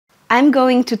I'm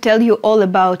going to tell you all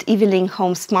about EV-Link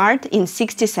Home Smart in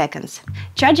 60 seconds.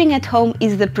 Charging at home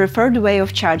is the preferred way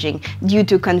of charging due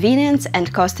to convenience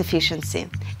and cost efficiency.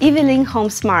 EV-Link Home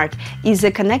Smart is a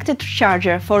connected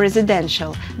charger for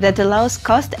residential that allows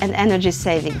cost and energy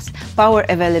savings, power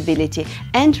availability,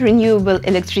 and renewable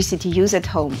electricity use at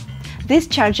home. This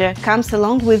charger comes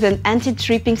along with an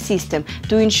anti-tripping system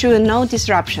to ensure no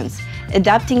disruptions,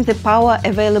 adapting the power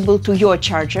available to your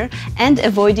charger and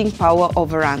avoiding power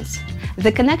overruns.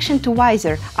 The connection to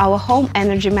Wiser, our home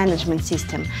energy management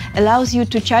system, allows you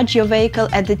to charge your vehicle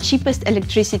at the cheapest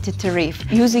electricity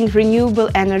tariff using renewable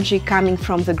energy coming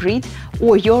from the grid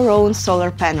or your own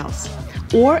solar panels,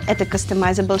 or at a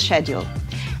customizable schedule.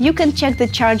 You can check the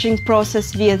charging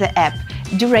process via the app,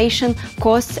 duration,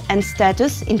 costs and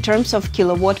status in terms of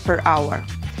kilowatt per hour.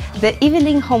 The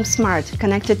EV-Link Home Smart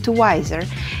connected to Wiser,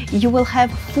 you will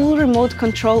have full remote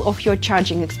control of your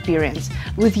charging experience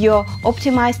with your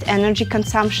optimized energy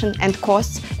consumption and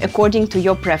costs according to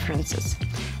your preferences.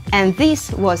 And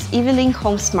this was EV-Link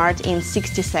Home Smart in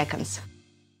 60 seconds.